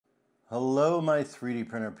Hello my 3D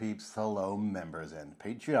printer peeps, hello members and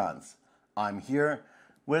Patreons. I'm here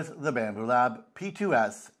with the Bambu Lab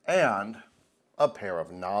P2S and a pair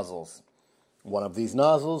of nozzles. One of these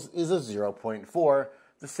nozzles is a 0.4,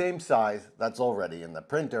 the same size that's already in the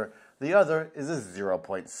printer. The other is a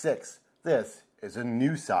 0.6. This is a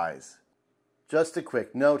new size. Just a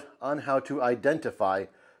quick note on how to identify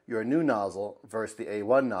your new nozzle versus the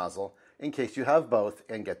A1 nozzle in case you have both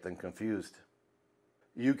and get them confused.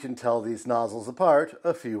 You can tell these nozzles apart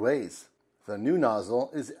a few ways. The new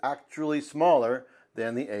nozzle is actually smaller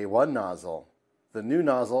than the A1 nozzle. The new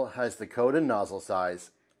nozzle has the code and nozzle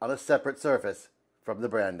size on a separate surface from the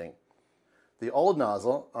branding. The old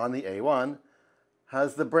nozzle on the A1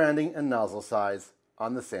 has the branding and nozzle size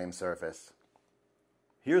on the same surface.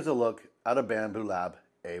 Here's a look at a Bambu Lab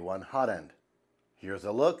A1 hot end. Here's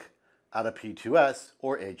a look at a P2S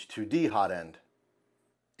or H2D hot end.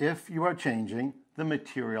 If you are changing the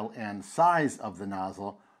material and size of the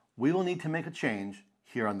nozzle, we will need to make a change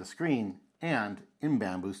here on the screen and in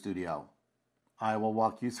Bambu Studio. I will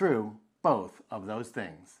walk you through both of those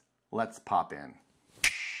things. Let's pop in.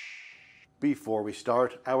 Before we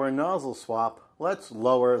start our nozzle swap, let's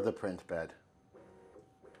lower the print bed.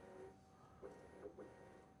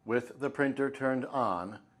 With the printer turned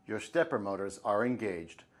on, your stepper motors are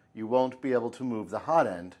engaged. You won't be able to move the hot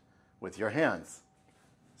end with your hands.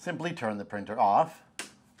 Simply turn the printer off,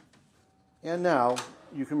 and now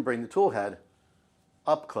you can bring the tool head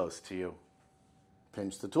up close to you.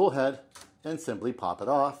 Pinch the tool head and simply pop it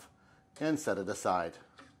off and set it aside.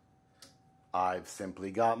 I've simply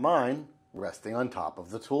got mine resting on top of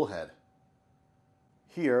the tool head.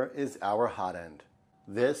 Here is our hot end.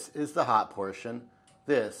 This is the hot portion.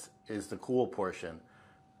 This is the cool portion.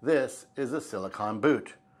 This is a silicone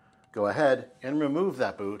boot. Go ahead and remove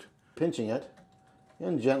that boot, pinching it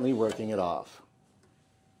and gently working it off.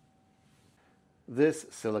 This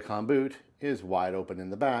silicone boot is wide open in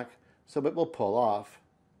the back, so it will pull off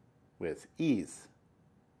with ease.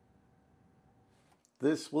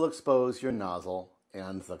 This will expose your nozzle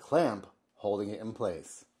and the clamp holding it in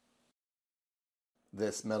place.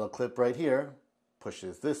 This metal clip right here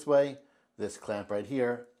pushes this way. This clamp right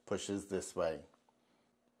here pushes this way.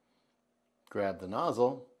 Grab the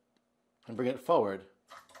nozzle and bring it forward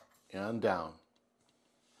and down.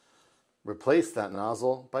 Replace that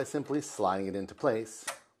nozzle by simply sliding it into place,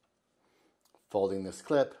 folding this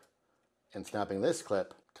clip, and snapping this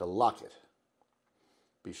clip to lock it.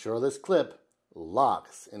 Be sure this clip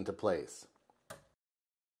locks into place.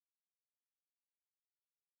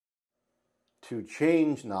 To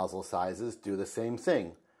change nozzle sizes, do the same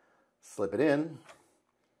thing. Slip it in,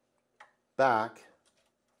 back,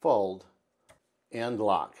 fold, and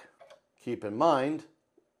lock. Keep in mind,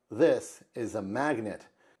 this is a magnet.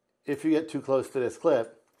 If you get too close to this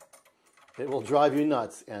clip, it will drive you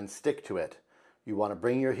nuts and stick to it. You want to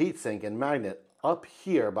bring your heatsink and magnet up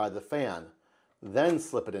here by the fan, then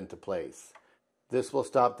slip it into place. This will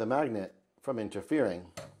stop the magnet from interfering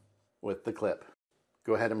with the clip.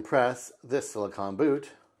 Go ahead and press this silicone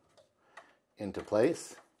boot into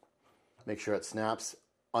place. Make sure it snaps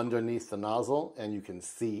underneath the nozzle and you can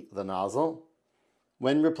see the nozzle.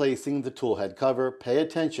 When replacing the tool head cover, pay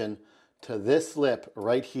attention to this lip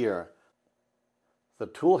right here. The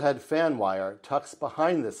tool head fan wire tucks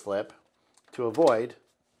behind this lip to avoid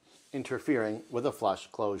interfering with a flush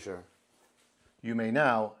closure. You may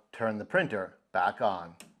now turn the printer back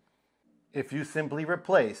on. If you simply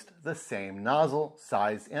replaced the same nozzle,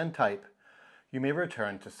 size, and type, you may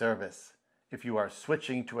return to service. If you are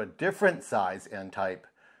switching to a different size and type,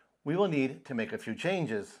 we will need to make a few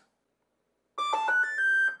changes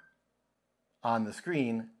on the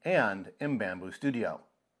screen and in Bambu Studio.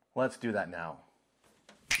 Let's do that now.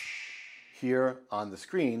 Here on the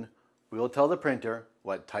screen, we will tell the printer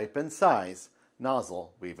what type and size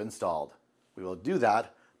nozzle we've installed. We will do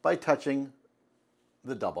that by touching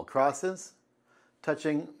the double crosses,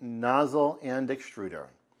 touching nozzle and extruder.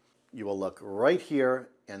 You will look right here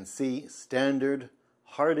and see standard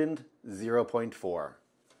hardened 0.4.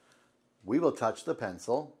 We will touch the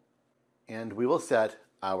pencil and we will set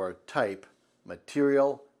our type,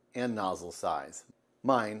 material, and nozzle size.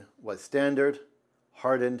 Mine was standard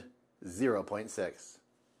hardened 0.6.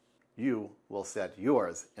 You will set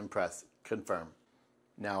yours and press confirm.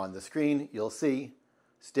 Now on the screen you'll see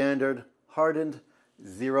standard hardened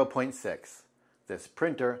 0.6. This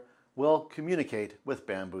printer will communicate with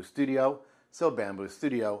Bambu Studio, so Bambu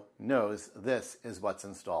Studio knows this is what's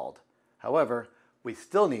installed. However, we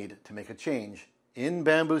still need to make a change in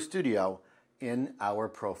Bambu Studio in our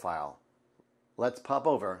profile. Let's pop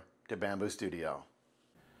over to Bambu Studio.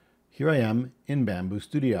 Here I am in Bambu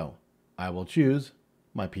Studio. I will choose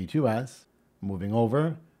my P2S, moving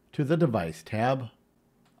over to the Device tab.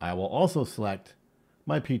 I will also select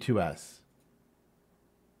my P2S.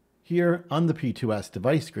 Here on the P2S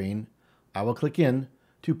device screen, I will click in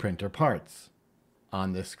to Printer Parts.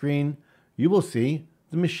 On this screen, you will see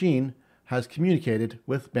the machine has communicated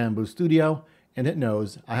with Bambu Studio and it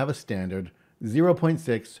knows I have a standard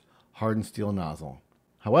 0.6 hardened steel nozzle.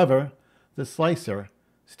 However, the slicer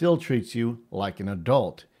still treats you like an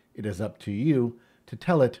adult. It is up to you to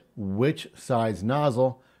tell it which size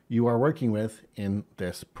nozzle you are working with in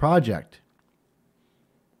this project.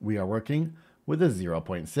 We are working with a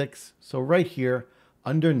 0.6, so right here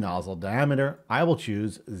under nozzle diameter, I will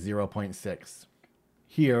choose 0.6.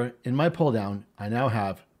 Here in my pull down, I now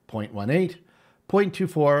have 0.18,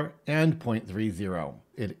 0.24, and 0.30.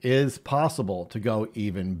 It is possible to go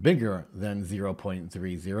even bigger than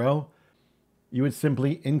 0.30. You would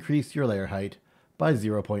simply increase your layer height by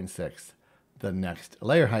 0.6. The next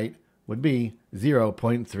layer height would be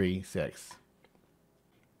 0.36.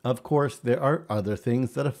 Of course, there are other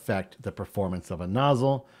things that affect the performance of a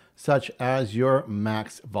nozzle, such as your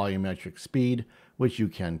max volumetric speed, which you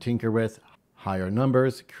can tinker with. Higher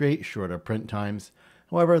numbers create shorter print times.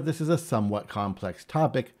 However, this is a somewhat complex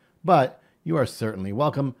topic, but you are certainly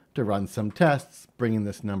welcome to run some tests, bringing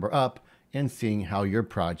this number up and seeing how your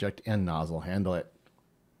project and nozzle handle it.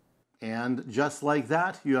 And just like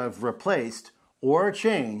that, you have replaced or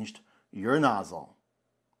changed your nozzle.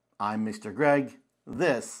 I'm Mr. Greg.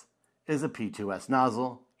 This is a P2S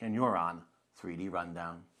nozzle, and you're on 3D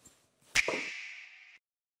Rundown.